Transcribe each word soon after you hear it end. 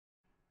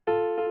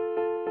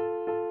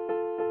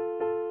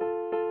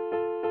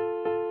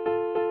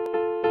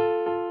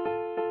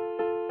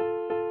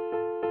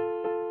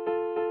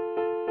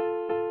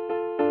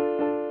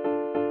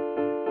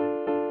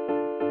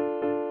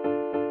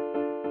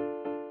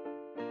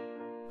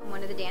I'm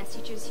one of the dance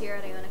teachers here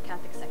at Iona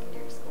Catholic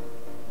Secondary School.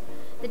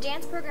 The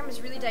dance program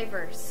is really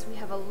diverse. We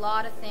have a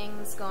lot of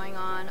things going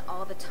on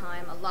all the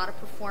time, a lot of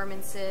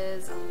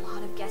performances, a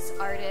lot of guest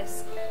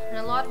artists, and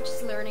a lot of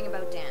just learning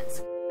about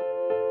dance.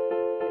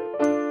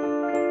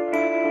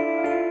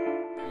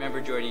 I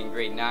remember joining in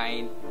grade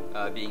 9,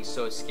 being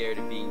so scared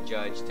of being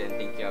judged and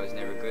thinking I was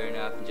never good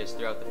enough, and just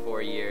throughout the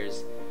 4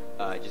 years,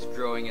 just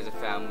growing as a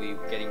family,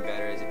 getting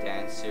better as a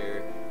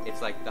dancer. It's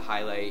like the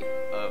highlight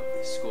of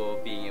school,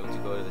 being able to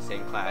go to the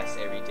same class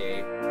every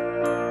day.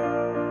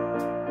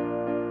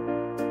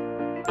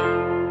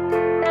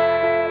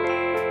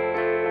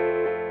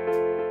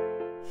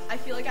 I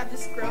feel like I've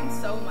just grown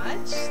so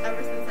much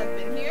ever since I've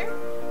been here.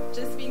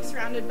 Just being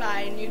surrounded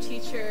by new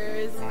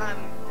teachers,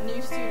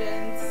 new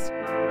students.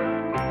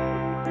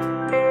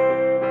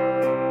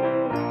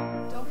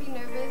 Don't be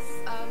nervous.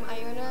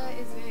 Iona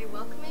is very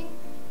welcoming,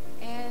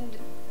 and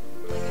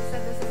like I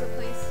said, this is a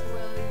place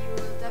where you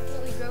will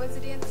definitely grow as a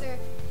dancer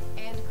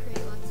and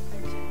create lots of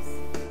friendships.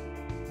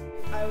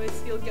 I always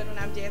feel good when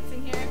I'm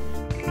dancing here.